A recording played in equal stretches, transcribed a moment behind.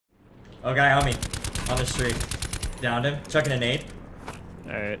Oh, guy on me. On the street. Downed him. Chucking a nade.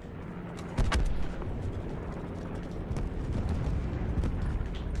 Alright.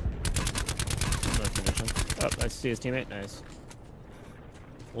 Oh, I see his teammate. Nice.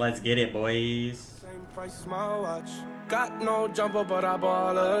 Let's get it, boys. Same price as my watch. Got no jumper, but I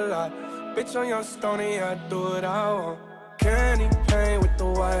ball a lot. Bitch on your stony, I do what I want. Candy paint with the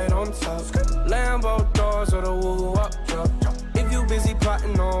white on top. Lambo doors or the woo up drop. If you busy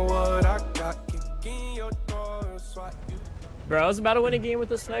plotting on what I got, kick in your door and swat you. Bro, I was about to win a game with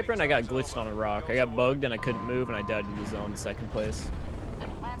the sniper and I got glitched on a rock. I got bugged and I couldn't move and I died in the zone in second place.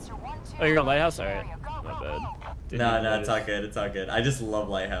 Oh, you're on Lighthouse? Alright. Not bad. No, it's all good. It's all good. I just love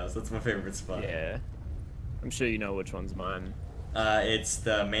Lighthouse. That's my favorite spot. Yeah. I'm sure you know which one's mine. It's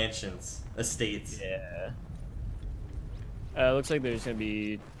the mansions. Estates. Yeah. Looks like there's gonna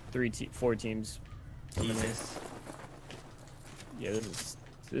be 4 teams. Jesus. Yeah,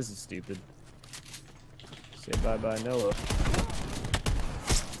 this is stupid. Say bye bye Noah.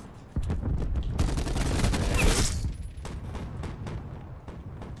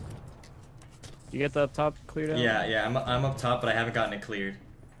 You get the up top cleared out? Yeah, I'm up top, but I haven't gotten it cleared.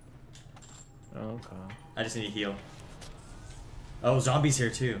 Oh, okay. I just need to heal. Oh, zombies here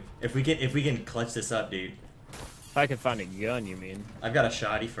too. If we can clutch this up, dude. If I could find a gun, you mean? I've got a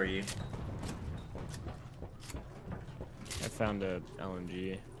shotty for you. I found a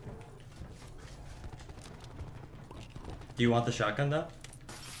LMG. Do you want the shotgun though?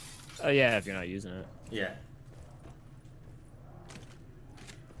 Oh yeah, if you're not using it. Yeah.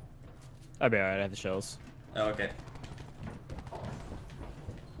 I'll be alright, I have the shells. Oh, okay.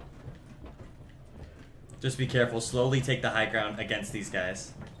 Just be careful. Slowly take the high ground against these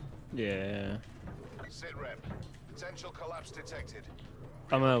guys. Yeah. Sit rep. Potential collapse detected.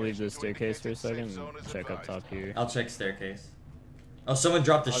 I'm gonna leave this staircase for a second and check up top here. I'll check staircase. Oh, someone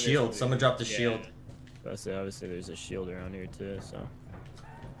dropped a shield. Someone dropped a shield. Obviously there's a shield around here too, so.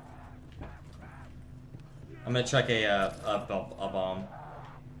 I'm gonna check a bomb.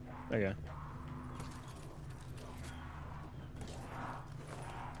 Okay.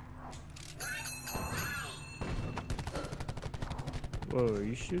 Whoa, are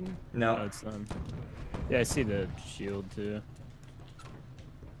you shooting? No. Oh, it's them. Yeah, I see the shield too.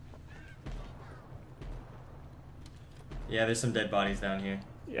 Yeah, there's some dead bodies down here.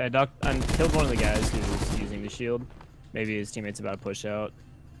 Yeah, I killed one of the guys who was using the shield. Maybe his teammate's about to push out.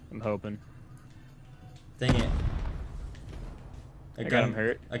 I'm hoping. Dang it. I got him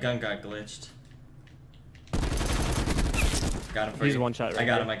hurt. A gun got glitched. Got him for He's you. one shot right I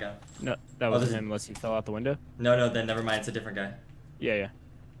got here. him, I got him. No, that wasn't him unless he fell out the window. No, then never mind. It's a different guy. Yeah.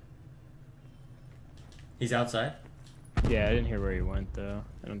 He's outside? Yeah, I didn't hear where he went though,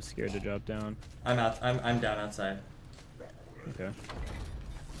 and I'm scared to drop down. I'm down outside. Okay.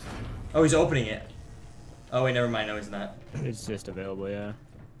 Oh, he's opening it. Oh wait, never mind. No, he's not. It's just available, yeah.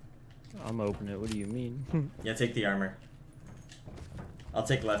 I'm opening it. What do you mean? Yeah, take the armor. I'll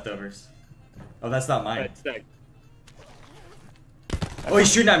take leftovers. Oh, that's not mine. Oh,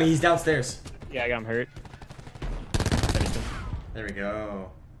 he's shooting at me. He's downstairs. Yeah, I got him hurt. There we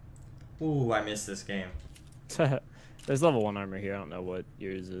go. Ooh, I missed this game. There's level 1 armor here. I don't know what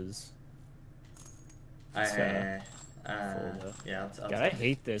yours is. Yeah, God, I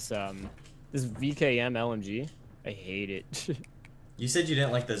hate this this VKM LMG. I hate it. You said you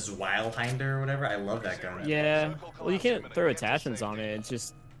didn't like the Zweilhinder or whatever? I love that gun. Yeah. Well, you can't throw attachments on it. It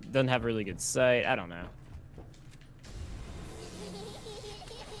just doesn't have really good sight. I don't know.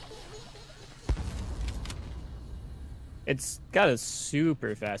 It's got a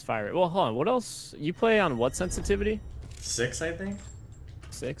super fast fire rate. Well, hold on. What else? You play on what sensitivity? 6, I think.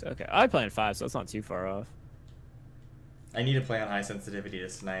 6? Okay. I play on 5, so that's not too far off. I need to play on high sensitivity to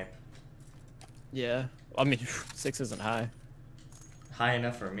snipe. Yeah. I mean, 6 isn't high. High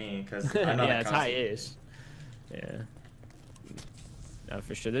enough for me, because I'm not yeah, a it's high-ish. Yeah. No,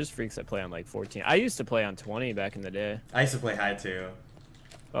 for sure. There's freaks that play on like 14. I used to play on 20 back in the day. I used to play high too.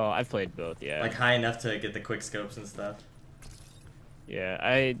 Oh, I've played both, yeah. Like high enough to get the quick scopes and stuff. Yeah,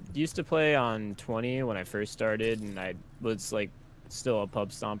 I used to play on 20 when I first started, and I was like still a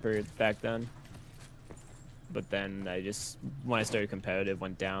pub stomper back then. But then I just, when I started competitive,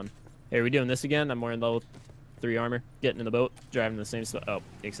 went down. Hey, are we doing this again? I'm wearing level 3 armor, getting in the boat, driving the same spot. Oh,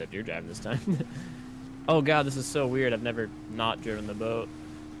 except you're driving this time. Oh god, this is so weird. I've never not driven the boat.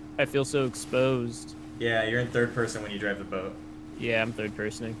 I feel so exposed. Yeah, you're in third person when you drive the boat. Yeah, I'm third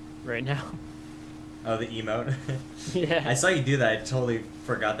personing right now. Oh, the emote? Yeah. I saw you do that. I totally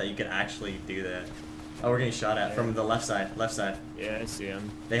forgot that you could actually do that. Oh, we're getting shot at from the left side. Left side. Yeah, I see him.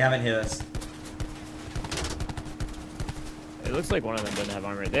 They haven't hit us. It looks like one of them doesn't have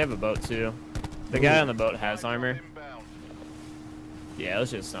armor. They have a boat too. The guy on the boat has armor. Yeah,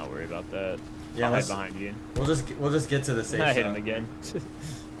 let's just not worry about that. Yeah, I'll hide behind you. We'll just get to the safe zone. I hit him again.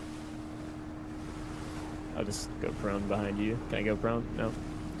 I'll just go prone behind you. Can I go prone? No.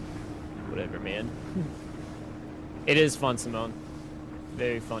 Whatever, man. It is fun, Simone.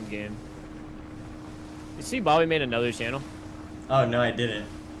 Very fun game. You see Bobby made another channel? Oh, no, I didn't.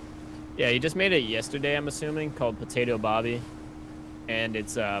 Yeah, he just made it yesterday, I'm assuming, called Potato Bobby. And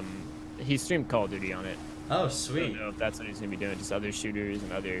it's, he streamed Call of Duty on it. Oh, I sweet. don't know if that's what he's gonna be doing, just other shooters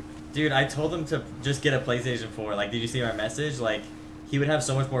and other... Dude, I told him to just get a PlayStation 4. Like, did you see my message? Like, he would have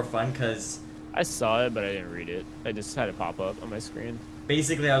so much more fun because... I saw it, but I didn't read it. I just had it pop up on my screen.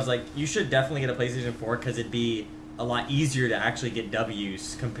 Basically, I was like, you should definitely get a PlayStation 4 because it'd be a lot easier to actually get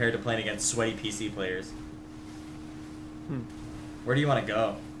W's compared to playing against sweaty PC players. Where do you want to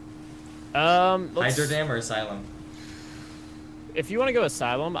go? Hydrodam or Asylum? If you want to go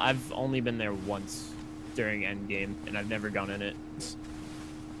Asylum, I've only been there once during Endgame, and I've never gone in it.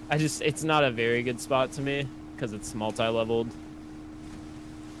 It's not a very good spot to me, because it's multi-leveled.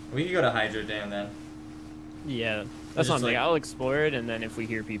 We could go to Hydrodam then. Yeah, that's what I'm thinking. I'll explore it, and then if we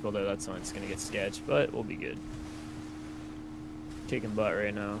hear people there, that's when it's going to get sketched, but we'll be good. Kicking butt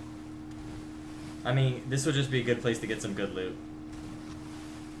right now. I mean, this would just be a good place to get some good loot.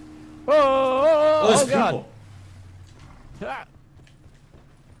 Oh, there's God. people. Ah.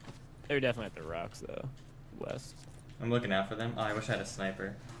 They're definitely at the rocks, though. West. I'm looking out for them. Oh, I wish I had a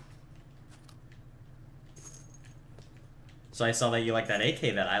sniper. So I saw that you like that AK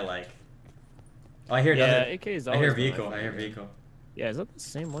that I like. Oh, I hear another. AK is I always hear vehicle. I hear vehicle. Yeah, is that the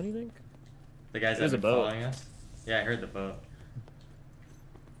same one, you think? The guys that have been following us? Yeah, I heard the boat.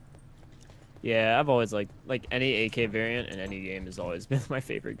 Yeah, I've always liked, like, any AK variant in any game has always been my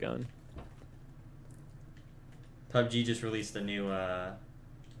favorite gun. PUBG just released a new, I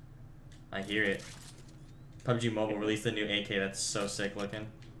hear it. PUBG Mobile released a new AK that's so sick looking.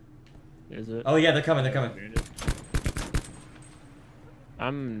 Is it? Oh yeah, they're coming, they're coming.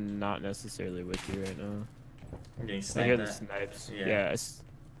 I'm not necessarily with you right now. I'm getting I sniped hear the at. snipes. Yeah. Yeah,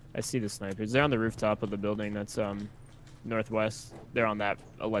 I see the snipers. They're on the rooftop of the building that's, northwest. They're on that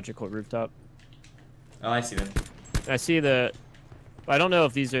electrical rooftop. Oh, I see them. I see the... I don't know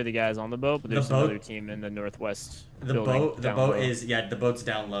if these are the guys on the boat, but there's another team in the northwest building. The boat is, yeah, the boat's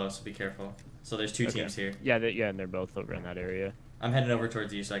down low, so be careful. So there's two teams here. Yeah, yeah, and they're both over in that area. I'm heading over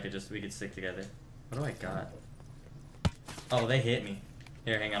towards you so we could stick together. What do I got? Oh, they hit me.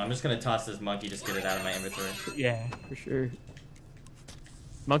 Here, hang on. I'm just gonna toss this monkey, just get it out of my inventory. Yeah, for sure.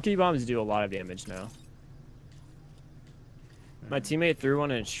 Monkey bombs do a lot of damage now. My teammate threw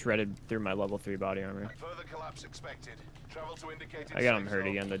one and it shredded through my level 3 body armor. Further collapse expected. Travel to indicated I got him safe hurt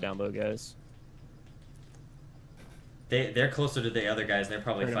zone. again, the down low guys. They're closer to the other guys. They're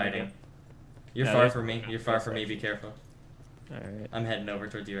probably Hurt him fighting. again. You're No, far there's- from me. You're far from me. Be careful. Alright. I'm heading over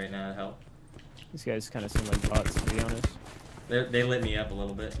towards you right now to help. These guys kind of seem like bots, to be honest. They lit me up a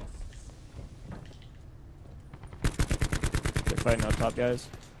little bit. They're fighting up top guys.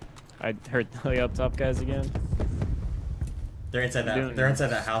 I hurt the up top guys again. They're inside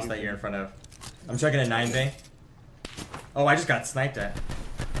that house that you're in front of. I'm checking a 9-bay. Oh, I just got sniped at.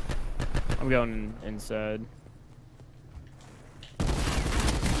 I'm going inside.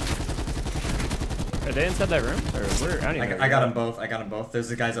 Are they inside that room? Or where? I don't even know. I got them both. I got them both. There's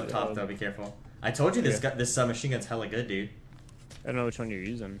the guys up top though. Be careful. I told you this submachine gun's hella good, dude. I don't know which one you're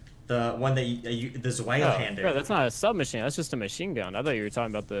using. The one that the Zweilhander. Bro, that's not a submachine. That's just a machine gun. I thought you were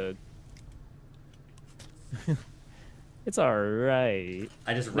talking about the... It's alright.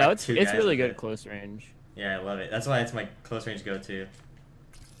 I just No, wrecked two it's guys really with good it. close range. Yeah, I love it. That's why it's my close range go-to.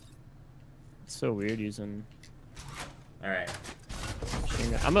 It's so weird using Alright.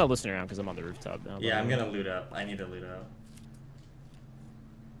 machine gun. I'm gonna listen around because I'm on the rooftop now. Yeah, I'm gonna loot up. I need to loot up.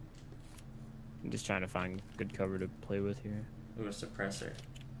 I'm just trying to find good cover to play with here. Ooh, a suppressor.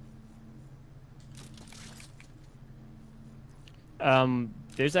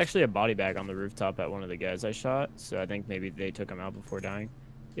 There's actually a body bag on the rooftop at one of the guys I shot, so I think maybe they took him out before dying.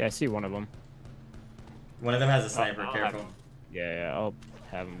 Yeah, I see one of them. One of them has a sniper, I'll careful. have him. Yeah, I'll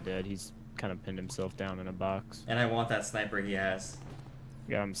have him dead. He's kind of pinned himself down in a box. And I want that sniper he has.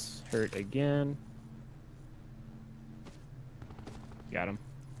 Got him hurt again. Got him.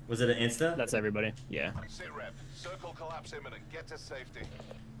 Was it an insta? That's everybody. Yeah. Sit rep. Circle collapse imminent. Get to safety.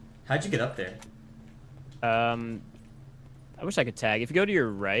 How'd you get up there? I wish I could tag. If you go to your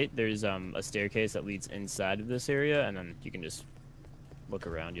right, there's a staircase that leads inside of this area, and then you can just look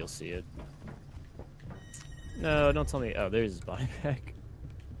around. You'll see it. No, don't tell me. Oh, there's his body bag.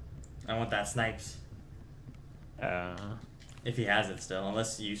 I want that snipes. If he has it still,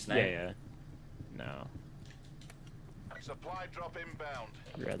 unless you snipe. Yeah, yeah. No. Supply drop inbound.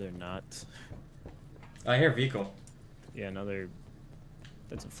 Rather not. Oh, I hear vehicle. Yeah, another.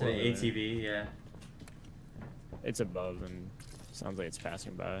 That's a It's an 4-wheeler. ATV, yeah. It's above and sounds like it's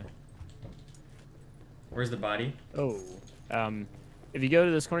passing by. Where's the body? Oh. If you go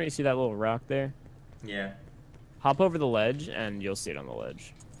to this corner, you see that little rock there? Yeah. Hop over the ledge and you'll see it on the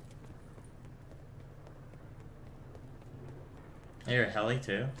ledge. I hear a heli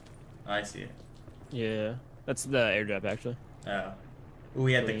too. Oh, I see it. Yeah. That's the airdrop actually. Oh. Ooh,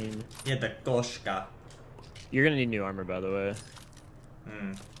 he had Green. the Koshka. You're gonna need new armor by the way.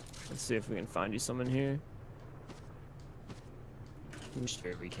 Hmm. Let's see if we can find you some in here. I'm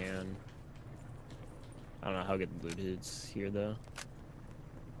sure we can. I don't know how good the loot is here though.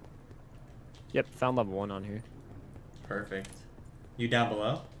 Yep, found level 1 on here. Perfect. You down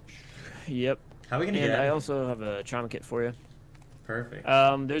below? Yep. How are we gonna And get out? I also have a trauma kit for you. Perfect.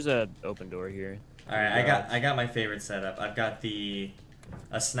 There's a open door here. All right, I got my favorite setup. I've got a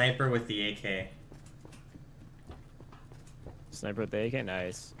sniper with the AK. Sniper with the AK,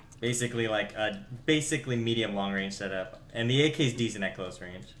 nice. Basically like a medium long range setup, and the AK is decent at close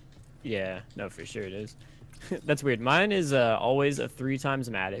range. Yeah, no, for sure it is. That's weird. Mine is always a 3x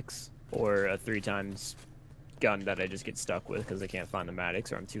Maddox or a 3x gun that I just get stuck with because I can't find the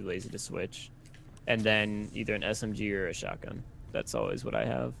Maddox or I'm too lazy to switch. And then either an SMG or a shotgun. That's always what I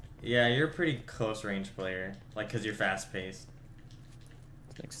have. Yeah, you're a pretty close range player, like because you're fast paced.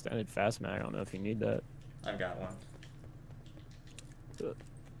 An extended fast mag. I don't know if you need that. I've got one.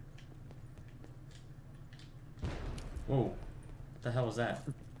 Whoa, what the hell was that?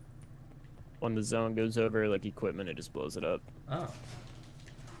 When the zone goes over like equipment, it just blows it up. Oh,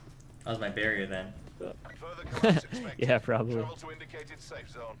 that was my barrier then. Further collapse expected. Yeah, probably. Travel to indicated safe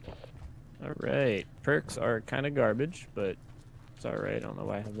zone. All right, perks are kind of garbage, but it's all right. I don't know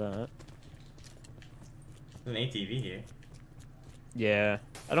why I have that. There's an ATV here. Yeah,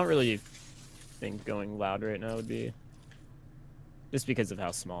 I don't really think going loud right now would be just because of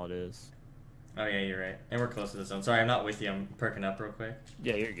how small it is. Oh yeah, you're right. And we're close to the zone. Sorry, I'm not with you. I'm perking up real quick.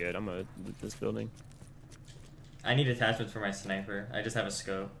 Yeah, you're good. I'm gonna loot this building. I need attachments for my sniper. I just have a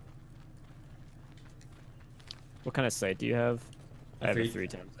scope. What kind of sight do you have? I have a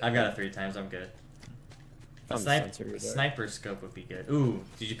 3x. I've got a 3x. I'm good. A Found the sensor right there. sniper scope would be good. Ooh,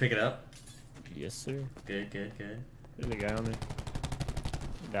 did you pick it up? Yes, sir. Good, good, good. There's a guy on there.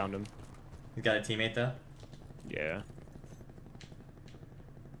 Downed him. You got a teammate though? Yeah.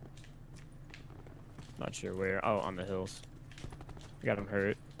 Not sure where. Oh, on the hills. I got him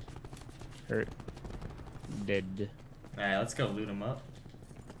hurt. Hurt. Dead. Alright, let's go loot him up.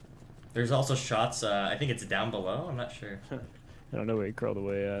 There's also shots, I think it's down below. I'm not sure. I don't know where he crawled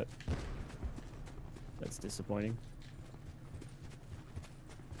away at. That's disappointing.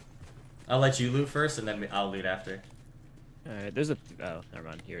 I'll let you loot first, and then I'll loot after. Alright, there's a... Oh, never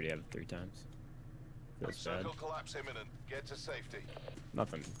mind. He already had it 3x. Feels bad. Circle collapse imminent. Get to safety.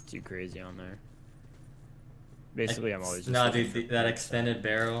 Nothing too crazy on there. Basically, I'm always just... No, looking dude, for that perks. extended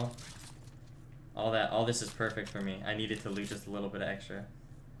barrel, all this is perfect for me. I needed to loot just a little bit extra.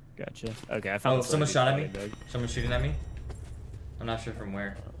 Gotcha. Okay, I found... Oh, someone shot at me. bag. Someone's shooting at me. I'm not sure from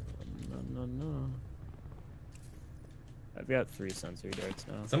where. No. I've got 3 sensor darts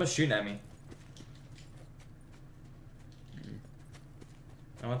now. Someone's shooting at me.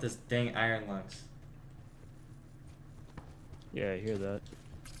 I want this dang iron lungs. Yeah, I hear that.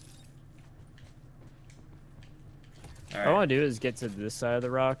 All All I right. want to do is get to this side of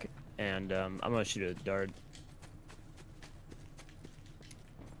the rock, and I'm going to shoot a dart.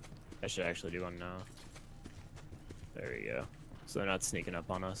 I should actually do one now. There we go. So they're not sneaking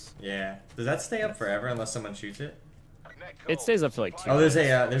up on us. Yeah. Does that stay up forever unless someone shoots it? Net It call. stays up for like 2 Oh, there's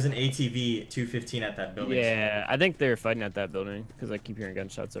minutes. an ATV 215 at that building. Yeah, I think they're fighting at that building, because I keep hearing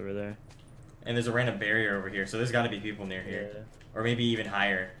gunshots over there. And there's a random barrier over here, so there's got to be people near here, Yeah. or maybe even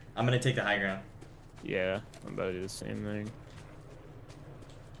higher. I'm gonna take the high ground. Yeah, I'm about to do the same thing.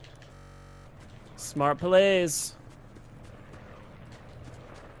 Smart plays.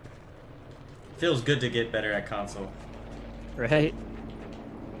 Feels good to get better at console. Right?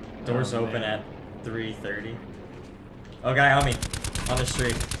 Doors Oh, open man. at 3:30. Oh, guy on me, on the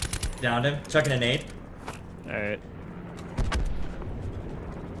street. Downed him. Chucking a nade. Alright.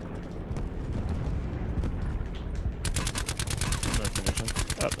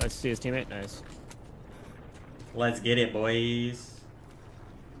 Oh, I see his teammate. Nice. Let's get it, boys.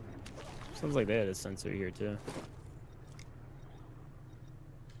 Sounds like they had a sensor here too.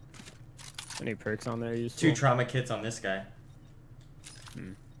 Any perks on there useful? 2 trauma kits on this guy.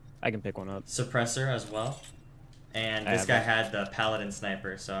 I can pick one up. Suppressor as well. And this guy had the paladin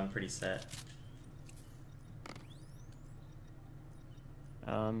sniper, so I'm pretty set.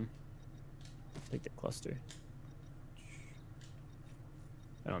 Take the cluster.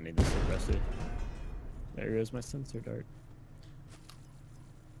 I don't need this suppressor. There goes my sensor dart.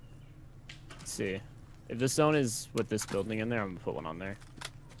 Let's see. If this zone is with this building in there, I'm gonna put one on there.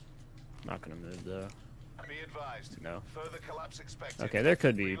 Not gonna move though. Be advised. No. Further collapse expected. Okay, there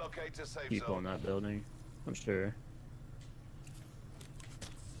could be Relocate to safe people in zone. that building. I'm sure.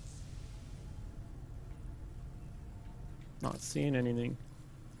 Not seeing anything.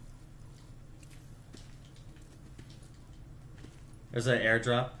 There's an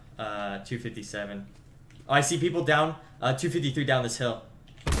airdrop, 257. Oh, I see people down, 253 down this hill.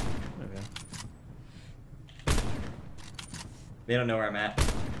 Okay. They don't know where I'm at.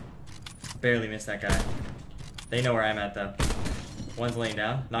 Barely missed that guy. They know where I'm at though. One's laying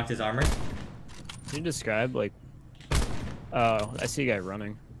down, knocked his armor. Can you describe, like... Oh, I see a guy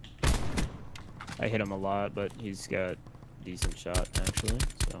running. I hit him a lot, but he's got decent shot, actually,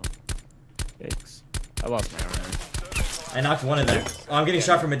 so... Thanks. I lost my armor. I knocked one of them. Oh, I'm getting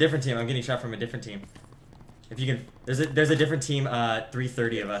shot from a different team. I'm getting shot from a different team. If you can... There's a different team,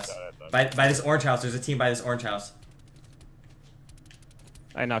 330 of us. By this orange house, there's a team by this orange house.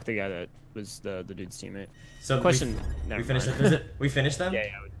 I knocked the guy that was the dude's teammate. So Question... We finished it. We finished them? Yeah,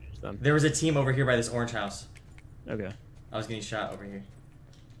 we finished them. There was a team over here by this orange house. Okay. I was getting shot over here.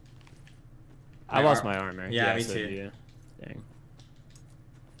 I lost my armor. Yeah, me so too. Yeah. Dang.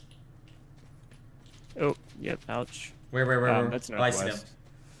 Oh, yep, ouch. Where? That's Oh, I see him. northwest.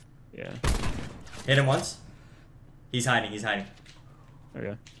 Yeah. Hit him once. He's hiding.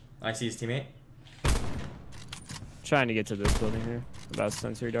 Okay. I see his teammate. Trying to get to this building here. About to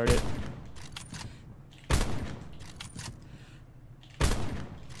sensor dart it.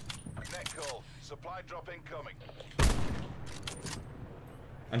 Net call. Supply drop incoming.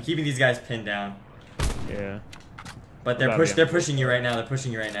 I'm keeping these guys pinned down. Yeah. But They're they're pushing you right now. They're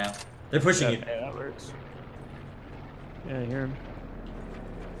pushing you. They're pushing you. Yeah, that works. Yeah, I hear him.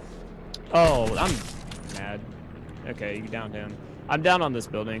 Oh, I'm mad. Okay, you downed him. I'm down on this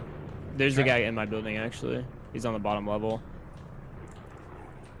building. There's a guy in my building, actually. He's on the bottom level.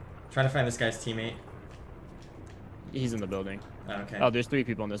 Trying to find this guy's teammate. He's in the building. Oh, okay. Oh, there's 3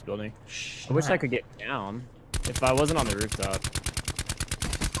 people in this building. Shh, I wish I could get down. If I wasn't on the rooftop.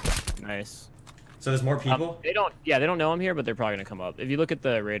 Nice. So there's more people? They don't know I'm here, but they're probably gonna come up. If you look at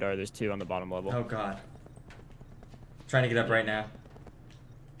the radar, there's 2 on the bottom level. Oh god. Trying to get up right now.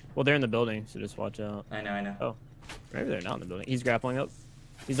 Well, they're in the building, so just watch out. I know. Oh, maybe they're not in the building. He's grappling up.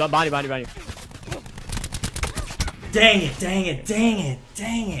 He's up, behind you. Dang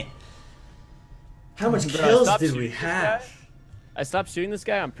it. How much kills did we have? I stopped shooting this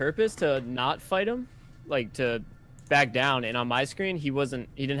guy on purpose to not fight him, like to back down. And on my screen, he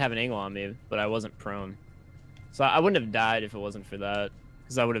didn't have an angle on me, but I wasn't prone. So I wouldn't have died if it wasn't for that,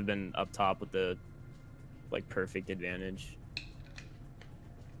 because I would have been up top with the like perfect advantage.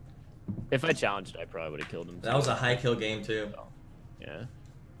 If I challenged, I probably would have killed him. That was a high kill game too. So, yeah.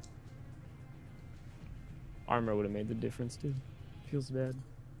 Armor would have made the difference too. Feels bad.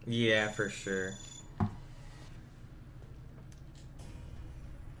 Yeah, for sure.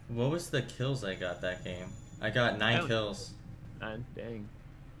 What was the kills I got that game? I got 9 kills. 9, dang.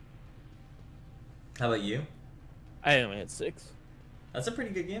 How about you? I only had 6. That's a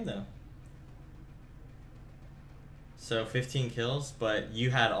pretty good game though. So 15 kills, but you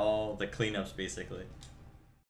had all the cleanups basically.